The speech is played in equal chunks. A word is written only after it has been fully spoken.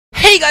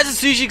Hey guys,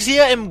 it's Sushix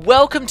here, and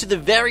welcome to the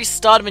very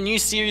start of a new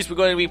series we're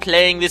going to be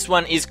playing. This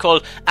one is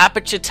called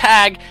Aperture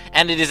Tag,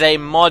 and it is a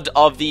mod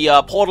of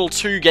the Portal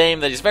 2 game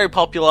that is very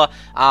popular,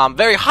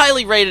 very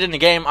highly rated in the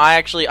game.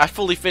 I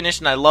fully finished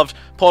and I loved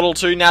Portal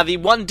 2. Now, the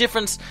one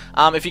difference,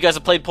 if you guys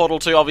have played Portal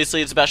 2,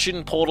 obviously it's about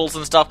shooting portals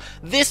and stuff.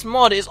 This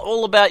mod is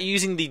all about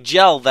using the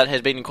gel that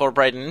has been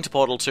incorporated into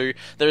Portal 2.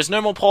 There is no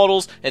more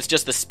portals, it's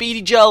just the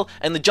speedy gel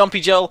and the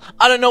jumpy gel.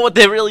 I don't know what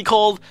they're really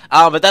called,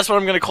 but that's what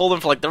I'm going to call them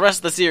for like the rest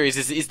of the series,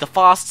 is the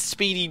fast,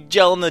 speedy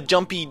gel and the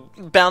jumpy,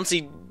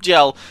 bouncy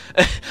gel.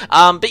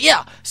 But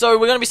yeah, so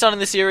we're going to be starting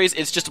this series.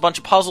 It's just a bunch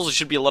of puzzles. It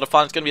should be a lot of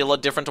fun. It's going to be a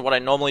lot different to what I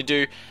normally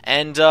do.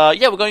 And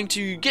yeah, we're going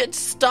to get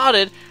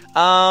started.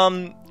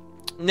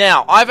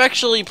 Now, I've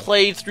actually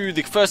played through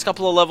the first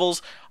couple of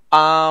levels,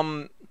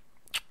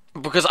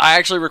 because I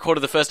actually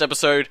recorded the first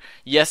episode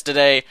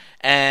yesterday,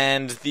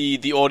 and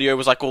the audio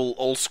was like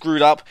all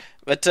screwed up.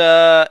 But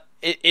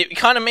it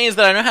kind of means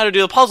that I know how to do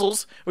the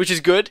puzzles, which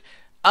is good.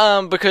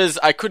 Because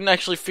I couldn't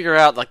actually figure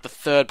out, like, the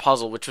third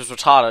puzzle, which was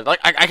retarded.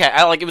 Like,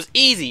 it was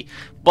easy,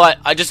 but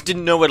I just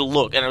didn't know where to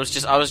look, and I was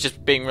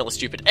just being really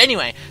stupid.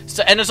 Anyway,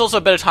 and it's also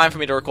a better time for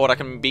me to record. I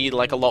can be,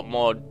 like, a lot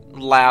more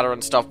louder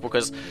and stuff,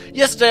 because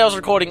yesterday I was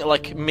recording at,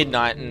 like,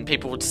 midnight, and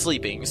people were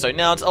sleeping, so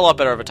now it's a lot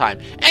better over time.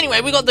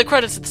 Anyway, we got the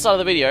credits at the start of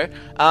the video.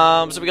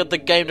 So we got the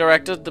game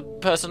director, the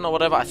person or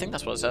whatever. I think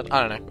that's what it said.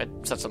 I don't know. It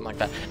said something like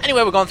that.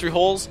 Anyway, we're going through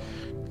halls,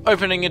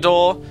 opening a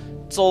door.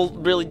 It's all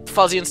really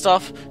fuzzy and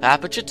stuff.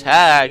 Aperture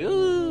Tag,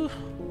 ooh,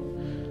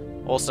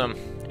 awesome!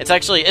 It's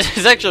actually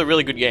a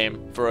really good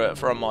game for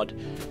a mod,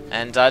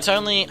 and it's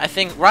only, I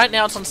think right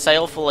now it's on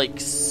sale for like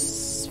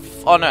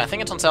I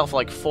think it's on sale for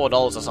like $4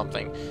 or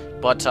something,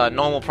 but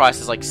normal price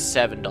is like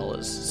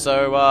 $7.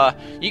 So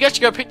you guys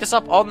should go pick this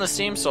up on the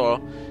Steam store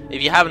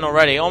if you haven't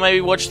already, or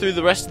maybe watch through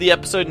the rest of the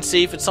episode and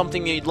see if it's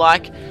something you'd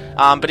like.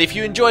 But if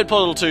you enjoyed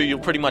Portal 2, you'll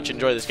pretty much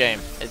enjoy this game.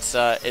 It's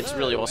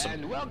really awesome.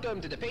 And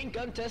welcome to the paint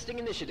gun testing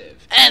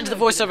initiative. And the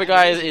voiceover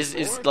guy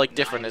is like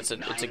different. It's a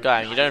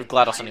guy. You don't have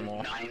GLaDOS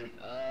anymore.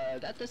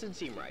 That doesn't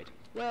seem right.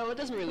 Well, it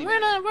doesn't really.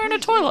 We're in a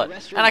toilet,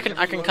 and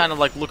I can kind of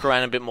like look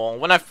around a bit more.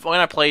 When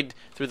I played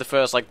through the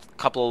first like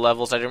couple of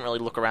levels, I didn't really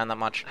look around that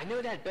much. I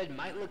know that bed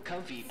might look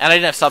comfy. And I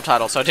didn't have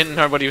subtitles, so I didn't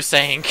know what he was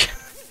saying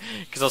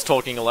because I was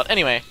talking a lot.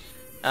 Anyway,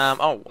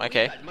 oh,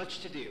 okay. We've got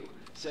much to do,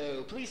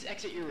 so please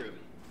exit your room.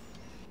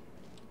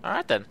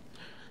 Alright then.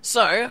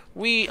 So,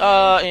 we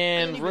are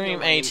in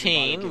room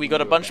 18. We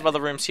got a bunch of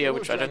other rooms here,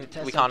 which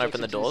we can't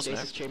open the doors, no.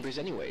 Chambers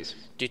anyways.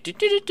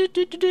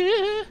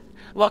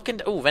 What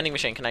can... Oh, vending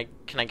machine. Can I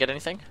get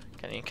anything?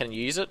 Can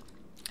you use it?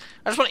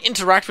 I just want to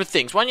interact with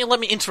things. Why don't you let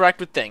me interact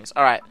with things?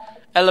 Alright.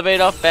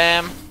 Elevator,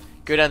 bam.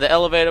 Go down the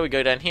elevator, we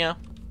go down here.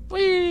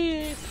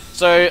 Whee!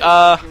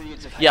 So,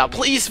 yeah,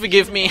 please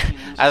forgive me.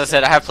 As I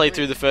said, I have played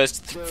through the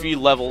first few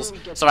levels,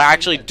 so I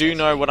actually do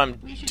know what I'm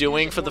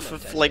doing for the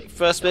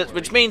first bit,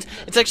 which means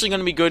it's actually going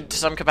to be good to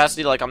some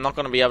capacity. Like, I'm not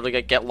going to be able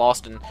to get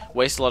lost and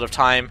waste a lot of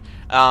time,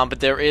 but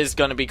there is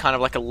going to be kind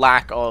of like a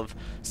lack of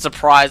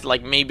surprise,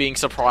 like me being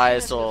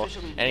surprised or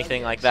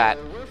anything like that.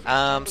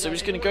 So we're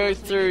just going to go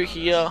through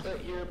here.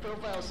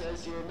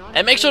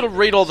 And make sure to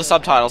read all the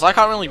subtitles. I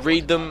can't really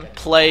read them,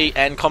 play,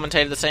 and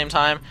commentate at the same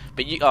time.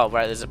 But you... Oh,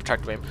 right, there's a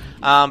protractor beam.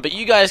 But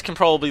you guys can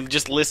probably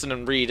just listen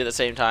and read at the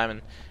same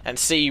time and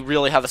see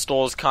really how the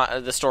story's kind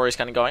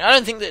of going. I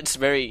don't think that it's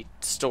very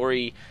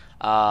story,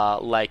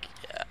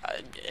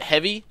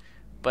 heavy.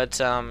 But,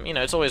 you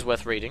know, it's always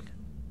worth reading.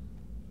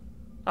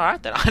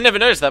 Alright, then. I never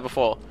noticed that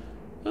before.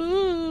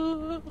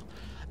 Ooh.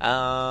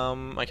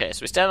 Okay,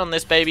 so we stand on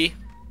this baby.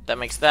 That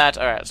makes that.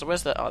 Alright, so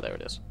where's the... Oh, there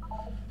it is.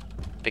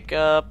 Pick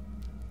up,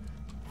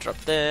 drop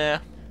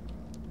there,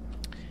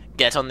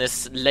 get on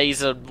this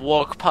laser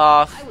walk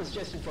path,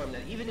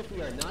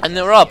 and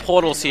there are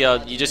portals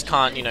here, you just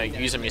can't, you know,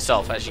 use them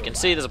yourself. As you can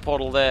see, there's a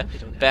portal there,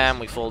 bam,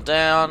 we fall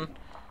down,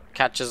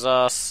 catches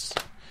us,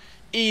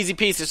 easy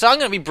peasy. So I'm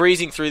going to be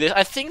breezing through this.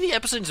 I think the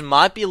episodes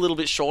might be a little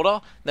bit shorter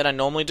than I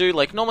normally do.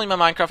 Like, normally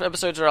my Minecraft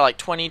episodes are like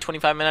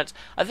 20-25 minutes.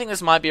 I think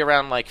this might be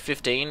around like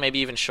 15, maybe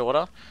even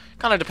shorter.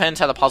 Kind of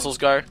depends how the puzzles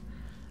go.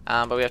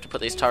 But we have to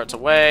put these turrets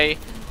away,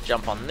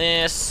 jump on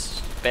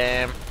this,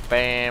 bam,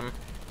 bam,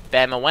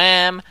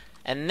 bam-a-wham,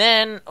 and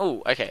then,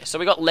 oh, okay, so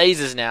we got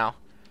lasers now.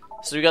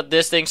 So we got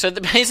this thing, so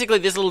basically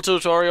this little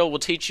tutorial will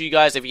teach you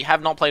guys, if you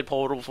have not played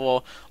Portal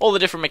before, all the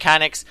different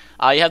mechanics.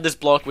 You have this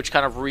block which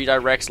kind of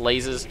redirects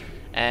lasers,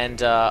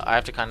 and I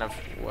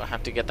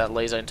have to get that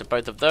laser into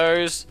both of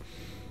those.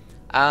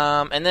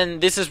 And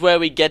then this is where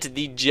we get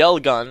the gel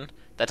gun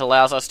that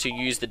allows us to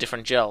use the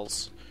different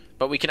gels.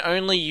 But we can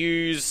only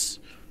use...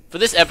 For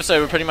this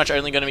episode, we're pretty much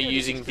only going to be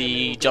using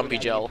the jumpy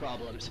gel.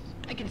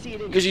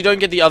 Because you don't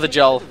get the other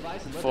gel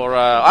for,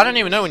 I don't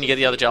even know when you get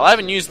the other gel. I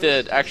haven't used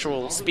the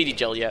actual speedy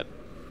gel yet.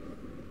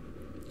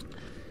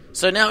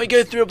 So now we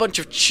go through a bunch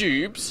of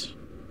tubes,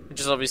 which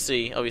is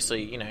obviously,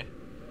 you know,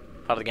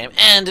 part of the game.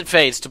 And it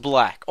fades to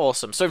black.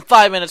 Awesome. So in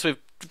 5 minutes, we've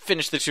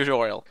finished the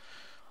tutorial.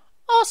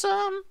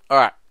 Awesome.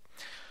 Alright.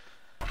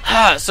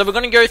 So we're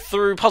going to go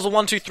through puzzle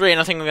 1, 2, 3,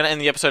 and I think we're going to end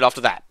the episode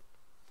after that.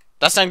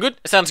 That sound good?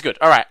 It sounds good.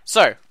 Alright,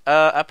 so,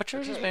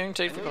 apertures is varying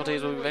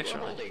difficulties will be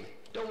extra.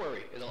 Don't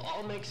worry, it'll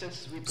all make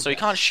sense as we progress. So you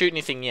can't shoot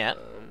anything yet.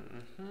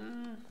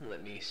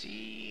 Let me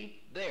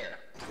see. There.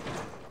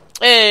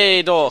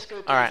 Hey, door.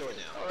 Alright.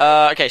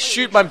 Okay,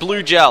 shoot my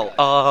blue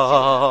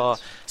gel.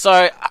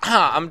 So,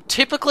 I'm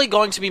typically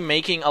going to be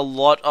making a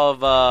lot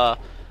of,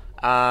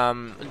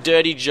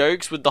 dirty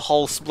jokes with the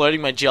whole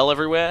splurting my gel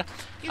everywhere.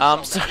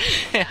 So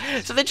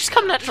they just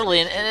come naturally,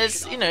 and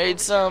it's, you know,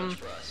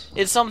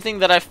 it's something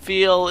that I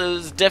feel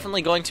is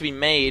definitely going to be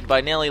made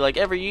by nearly like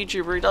every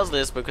YouTuber who does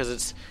this,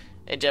 because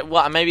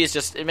well, maybe it's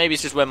just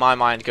where my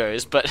mind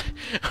goes, but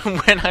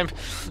when I'm,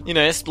 you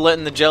know,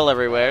 splitting the gel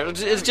everywhere,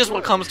 it's just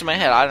what comes to my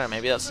head. I don't know,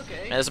 maybe that's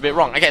a bit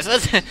wrong. Okay, so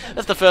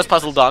that's the first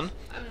puzzle done.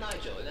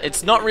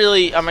 It's not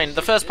really, I mean,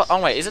 the first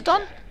oh wait, is it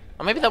done?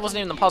 Or maybe that wasn't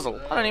even the puzzle.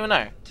 I don't even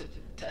know.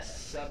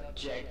 Test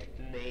subject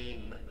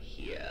name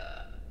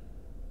here.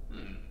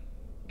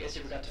 Guess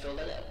you forgot to fill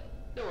that out.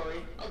 Don't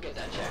worry, I'll get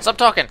that checked. Stop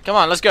talking. Come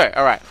on, let's go.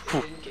 All right.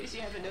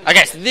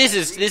 Okay, so this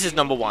is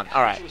number one.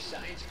 All right.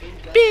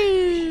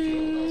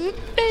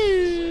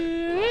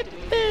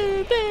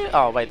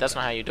 Oh wait, that's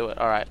not how you do it.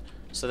 All right.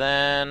 So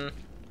then,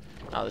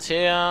 oh, this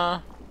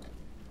here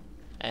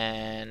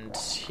and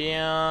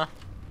here.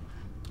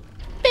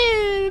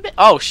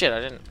 Oh shit,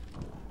 I didn't.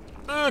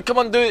 Come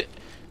on, do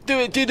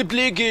the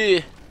blue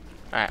goo.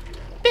 All right.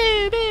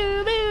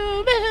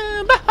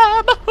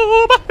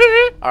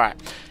 All right,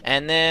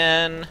 and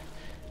then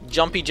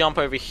jumpy jump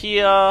over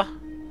here,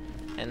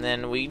 and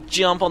then we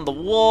jump on the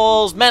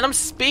walls. Man, I'm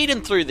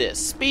speeding through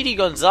this. Speedy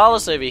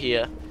Gonzalez over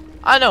here.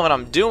 I know what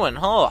I'm doing,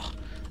 huh?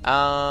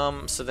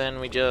 So then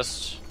we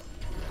just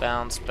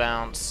bounce.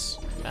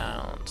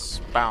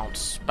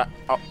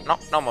 Oh,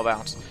 no more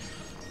bounce.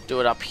 Do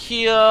it up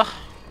here,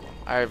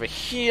 over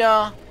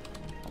here.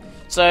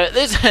 So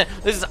this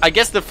is, I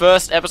guess, the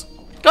first episode.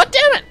 God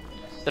damn it!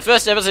 The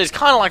first episode is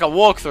kind of like a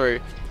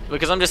walkthrough,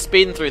 because I'm just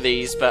speeding through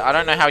these, but I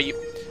don't know how you...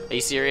 Are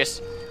you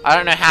serious? I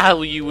don't know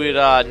how you would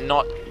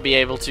not be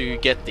able to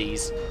get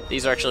these.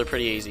 These are actually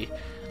pretty easy.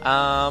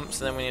 So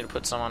then we need to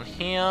put some on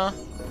here.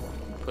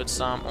 Put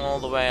some all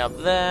the way up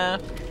there.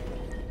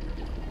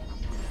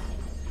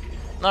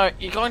 No,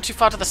 you're going too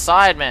far to the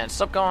side, man.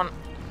 Stop going...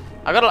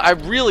 I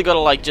really gotta,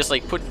 like, just,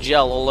 like, put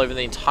gel all over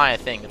the entire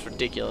thing. It's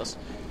ridiculous.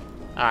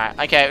 Alright,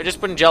 okay, we're just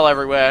putting gel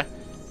everywhere.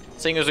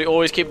 Seeing as we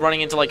always keep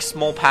running into like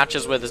small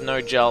patches where there's no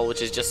gel,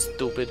 which is just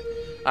stupid.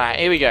 Alright,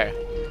 here we go.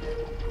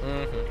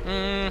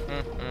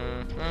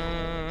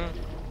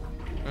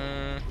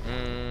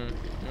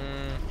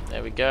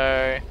 There we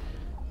go.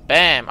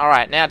 Bam!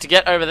 Alright, now to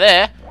get over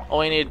there, all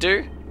we need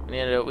to do,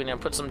 we need to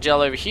put some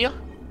gel over here.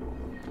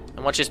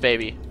 And watch this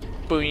baby.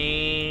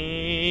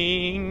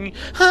 Boing!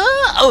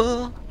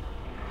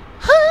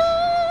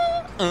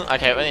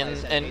 Okay, and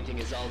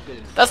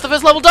that's the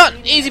first level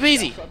done! Easy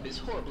peasy!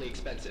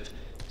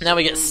 Now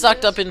we get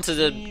sucked up into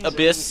the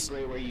abyss,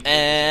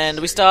 and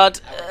we start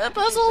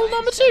puzzle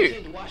number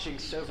 2.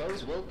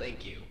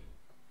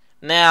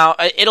 Now,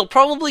 it'll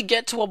probably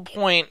get to a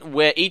point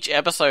where each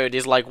episode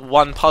is like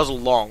one puzzle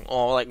long,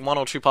 or like 1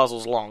 or 2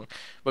 puzzles long,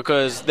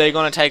 because they're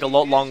going to take a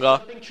lot longer,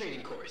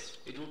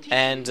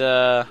 and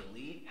yeah.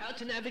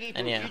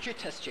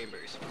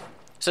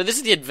 So this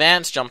is the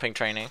advanced jumping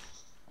training,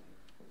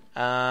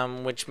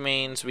 which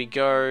means we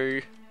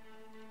go...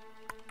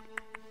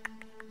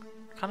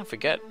 I kind of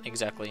forget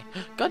exactly.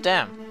 God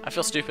damn, I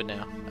feel stupid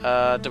now.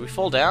 Do we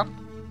fall down?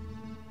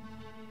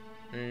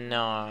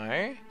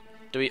 No.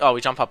 Do we? Oh,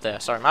 we jump up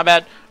there. Sorry, my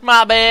bad.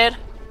 My bad.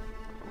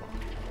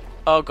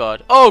 Oh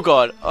god. Oh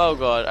god. Oh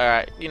god.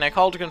 Alright, you know,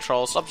 hold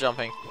control. Stop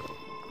jumping.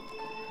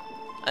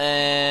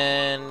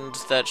 And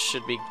that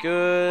should be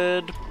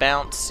good.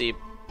 Bouncy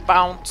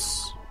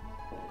bounce.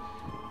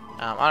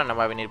 I don't know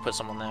why we need to put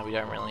some on there. We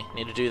don't really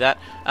need to do that.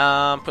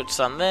 Put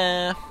some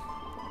there.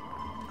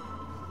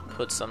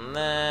 Put some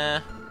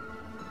there.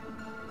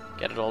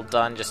 Get it all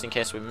done just in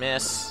case we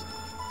miss.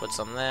 Put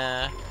some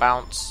there.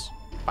 Bounce.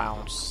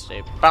 Bounce.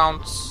 Say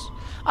bounce.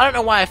 I don't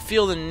know why I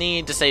feel the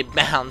need to say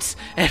bounce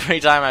every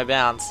time I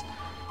bounce.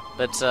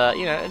 But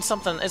you know, it's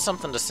something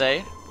to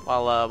say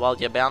while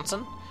you're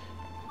bouncing.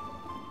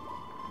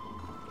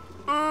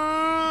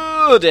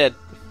 Ooh, dead.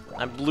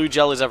 And blue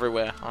gel is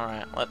everywhere.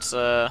 Alright, let's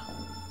oh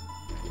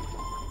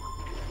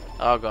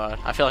god,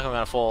 I feel like I'm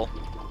gonna fall.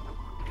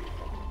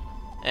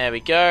 There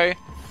we go.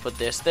 Put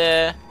this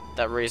there.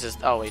 That raises...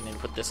 Oh, we need to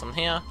put this on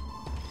here.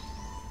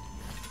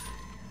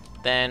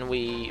 Then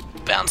we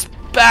bounce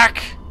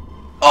back.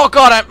 Oh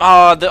god,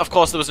 of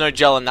course there was no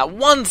gel in that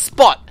one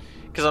spot.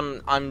 Because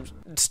I'm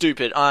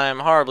stupid. I'm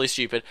horribly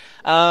stupid.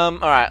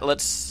 Alright,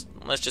 let's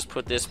just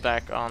put this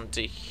back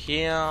onto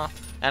here.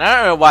 And I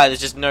don't know why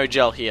there's just no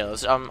gel here.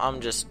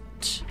 I'm just...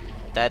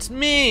 That's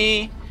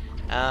me.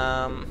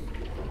 Bam,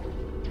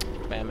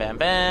 bam,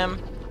 bam.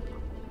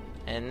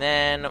 And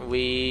then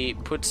we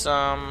put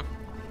some...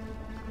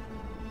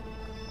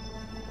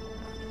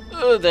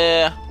 Oh,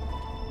 there.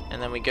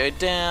 And then we go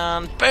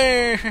down.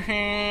 Boom.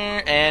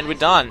 And we're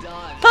done.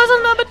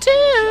 Puzzle number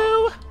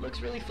 2.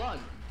 Looks really fun.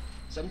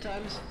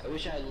 Sometimes I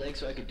wish I had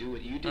legs so I could do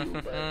what you do,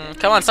 but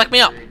Come on, suck me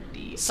up.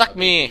 the Suck other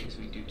me. things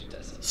we do to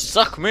test it.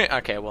 Suck me.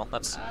 Okay, well,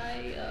 that's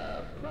Probably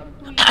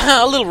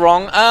a little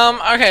wrong.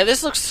 Okay,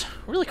 this looks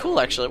really cool,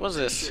 actually. What's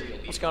this?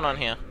 What's going on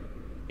here?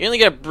 You only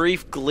get a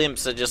brief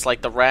glimpse of just,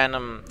 like, the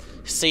random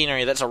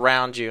scenery that's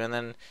around you, and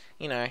then,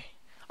 you know...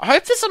 I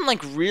hope there's some,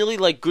 like, really,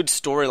 like, good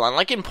storyline.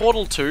 Like, in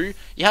Portal 2,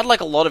 you had, like,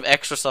 a lot of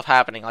extra stuff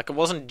happening. Like, it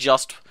wasn't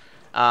just...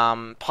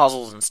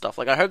 puzzles and stuff.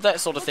 Like, I hope that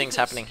sort of thing's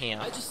happening here.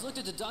 I just looked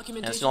at the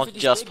documentation And it's not for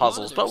these just big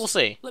puzzles, but monitors. we'll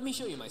see. Let me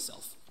show you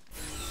myself.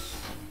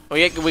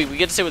 We get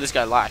to see what this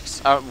guy likes.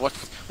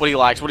 What he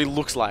likes, what he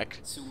looks like.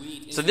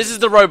 Sweet. So this is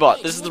the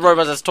robot. This is the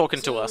robot that's talking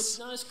to So us. It's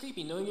not as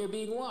creepy knowing you're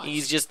being watched.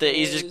 He's just,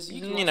 Because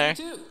you can you watch know, me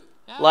too.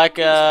 like,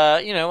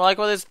 you know, like,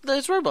 well,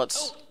 there's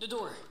robots. Oh, the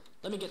door.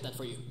 Let me get that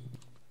for you.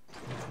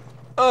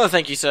 Oh,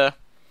 thank you, sir.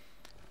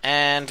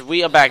 And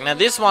we are back. Now,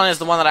 this one is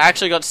the one that I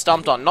actually got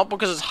stumped on. Not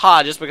because it's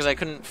hard, just because I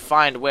couldn't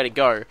find where to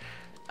go.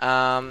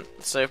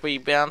 So if we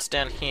bounce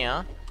down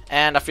here...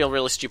 And I feel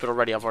really stupid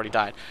already, I've already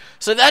died.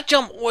 So that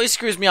jump always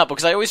screws me up,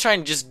 because I always try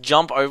and just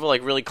jump over,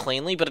 like, really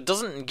cleanly, but it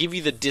doesn't give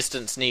you the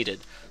distance needed.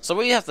 So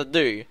what you have to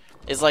do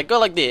is, like, go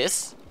like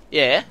this.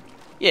 Yeah.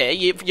 Yeah,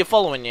 you're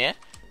following, yeah?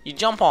 You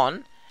jump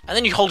on, and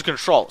then you hold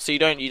control, so you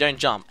don't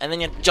jump. And then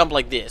you jump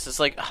like this.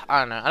 It's like, I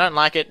don't know, I don't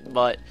like it,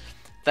 but...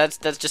 That's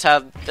just how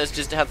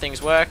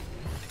things work.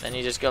 Then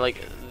you just go like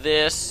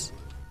this,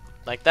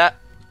 like that.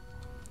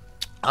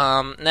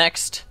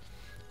 Next,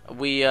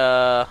 we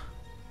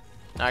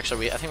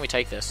actually I think we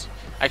take this.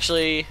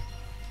 Actually,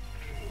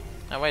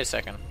 no, wait a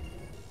second.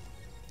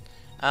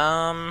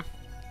 How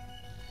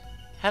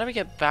do we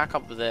get back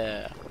up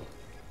there?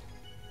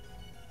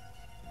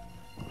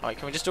 Alright,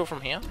 can we just do it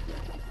from here?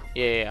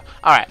 Yeah.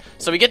 Alright,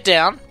 so we get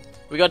down.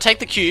 We gotta take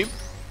the cube.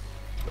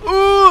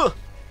 Ooh!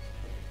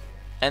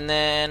 And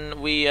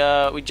then we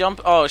jump.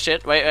 Oh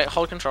shit! Wait,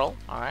 hold control.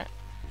 All right,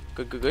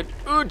 good.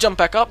 Ooh, jump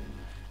back up,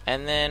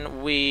 and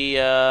then we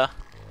gotta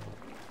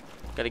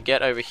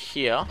get over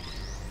here,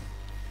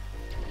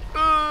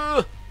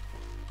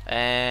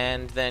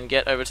 and then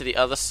get over to the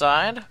other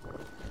side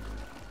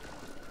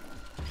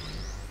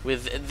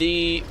with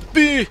the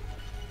B,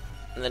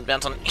 and then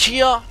bounce on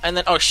here, and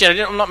then oh shit!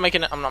 I'm not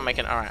making it.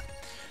 All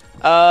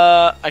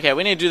right. Okay,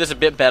 we need to do this a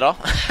bit better.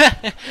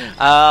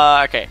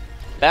 Okay,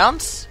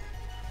 bounce.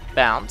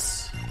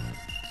 Bounce,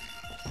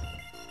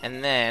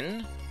 and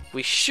then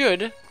we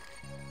should.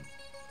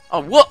 Oh,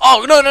 what?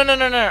 Oh no!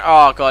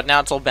 Oh god, now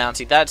it's all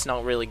bouncy. That's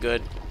not really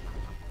good,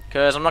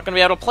 because I'm not gonna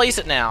be able to place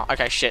it now.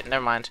 Okay, shit.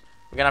 Never mind.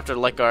 We're gonna have to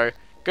let go.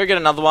 Go get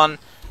another one.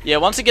 Yeah,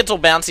 once it gets all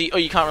bouncy, oh,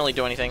 you can't really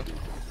do anything.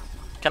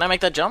 Can I make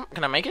that jump?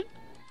 Can I make it?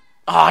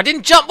 Oh, I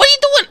didn't jump. What are you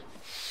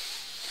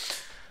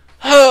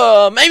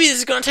doing? Maybe this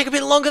is gonna take a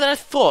bit longer than I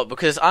thought,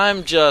 because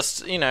I'm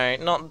just, you know,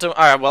 not doing.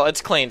 All right, well,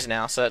 it's cleaned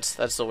now, so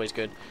that's always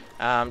good.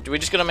 We're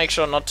just gonna make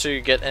sure not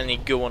to get any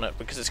goo on it,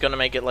 because it's gonna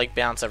make it like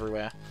bounce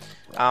everywhere.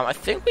 I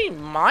think we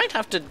might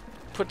have to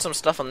put some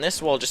stuff on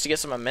this wall just to get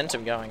some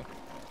momentum going.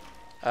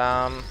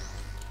 Because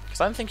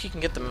I don't think you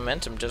can get the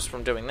momentum just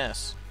from doing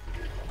this.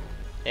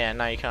 Yeah,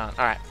 no, you can't.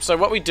 All right. So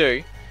what we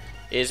do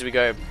is we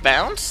go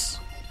bounce,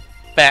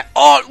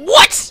 Oh,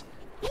 what?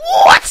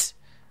 What?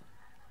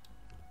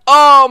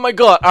 Oh my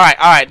god! All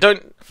right.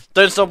 Don't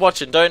stop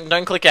watching.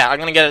 Don't click out. I'm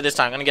gonna get it this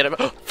time. I'm gonna get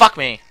it. Fuck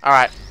me. All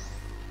right.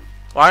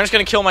 Well, I'm just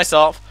gonna kill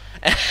myself,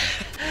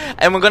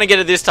 and we're gonna get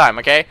it this time,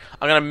 okay?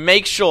 I'm gonna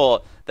make sure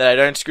that I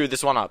don't screw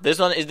this one up. This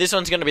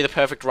one's gonna be the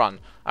perfect run.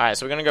 All right,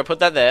 so we're gonna go put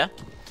that there,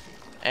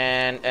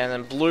 and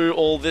then blue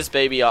all this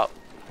baby up,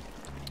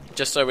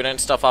 just so we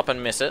don't stuff up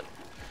and miss it.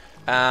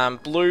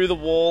 Blue the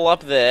wall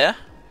up there.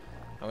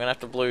 I'm gonna have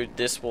to blue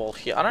this wall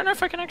here. I don't know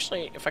if I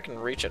can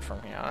reach it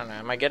from here. I don't know.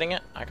 Am I getting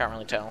it? I can't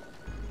really tell.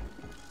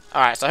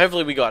 All right, so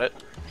hopefully we got it.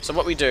 So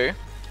what we do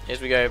is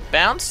we go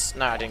bounce.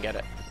 No, I didn't get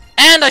it.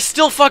 And I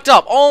still fucked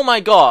up. Oh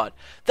my god.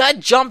 That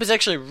jump is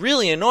actually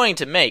really annoying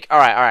to make.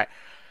 Alright.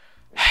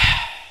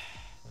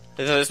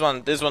 This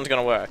one's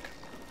gonna work.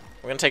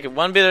 We're gonna take it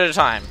one bit at a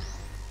time.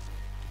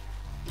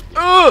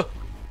 Ugh!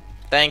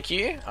 Thank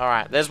you.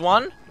 Alright, there's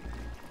one.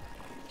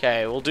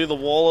 Okay, we'll do the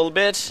wall a little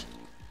bit.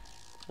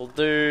 We'll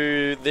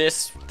do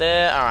this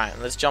there. Alright,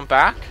 let's jump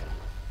back.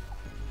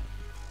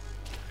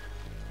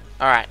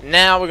 Alright,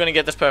 now we're gonna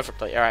get this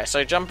perfectly. Alright,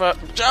 so jump up.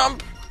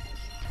 Jump!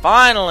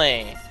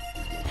 Finally!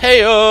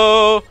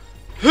 Hey-oh!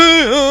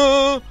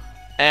 Hey-oh!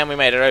 And we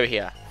made it over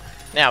here.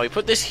 Now, we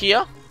put this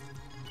here,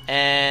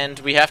 and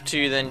we have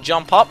to then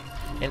jump up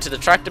into the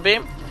tractor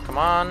beam. Come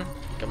on.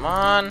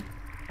 Alright,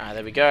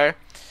 there we go.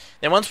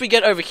 Then once we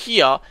get over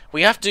here,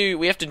 we have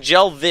to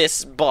gel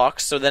this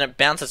box so then it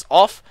bounces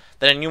off,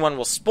 then a new one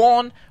will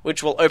spawn,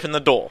 which will open the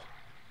door.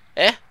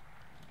 Eh?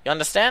 You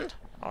understand?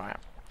 Alright.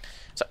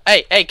 So,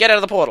 hey, get out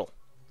of the portal.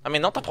 I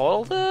mean, not the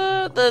portal,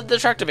 the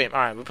tractor beam.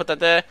 Alright, we put that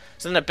there.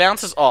 So then it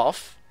bounces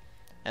off.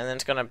 And then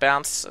it's going to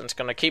bounce, and it's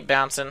going to keep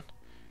bouncing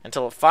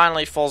until it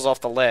finally falls off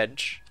the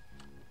ledge.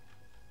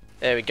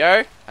 There we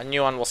go. A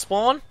new one will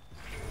spawn.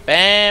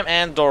 Bam,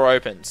 and the door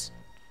opens.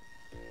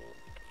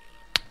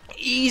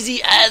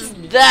 easy as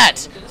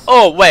that.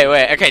 Oh,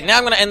 wait. Okay, now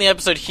I'm going to end the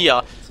episode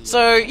here.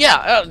 So,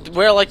 yeah,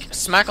 we're like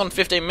smack on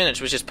 15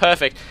 minutes, which is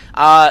perfect.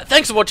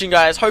 Thanks for watching,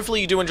 guys.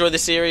 Hopefully you do enjoy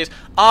this series.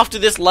 After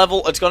this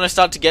level, it's going to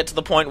start to get to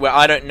the point where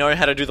I don't know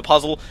how to do the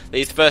puzzle.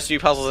 These first few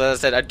puzzles, as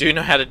I said, I do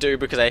know how to do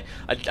because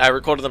I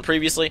recorded them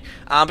previously.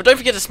 But don't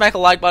forget to smack the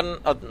like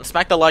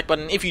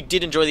button if you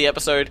did enjoy the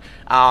episode.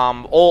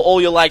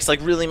 All your likes like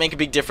really make a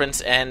big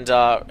difference, and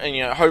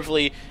you know,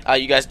 hopefully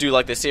you guys do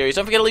like this series.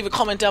 Don't forget to leave a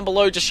comment down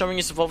below just showing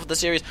your support for the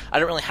series. I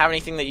don't really have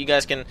anything that you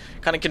guys can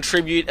kind of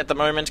contribute at the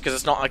moment because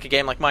it's not like a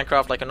game like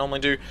Minecraft like I normally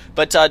do.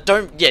 But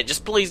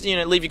just please, you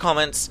know, leave your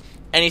comments.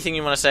 Anything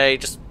you want to say,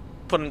 just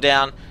put them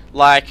down.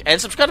 Like and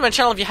subscribe to my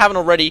channel if you haven't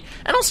already.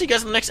 And I'll see you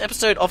guys in the next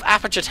episode of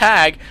Aperture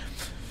Tag.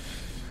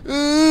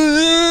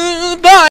 Bye!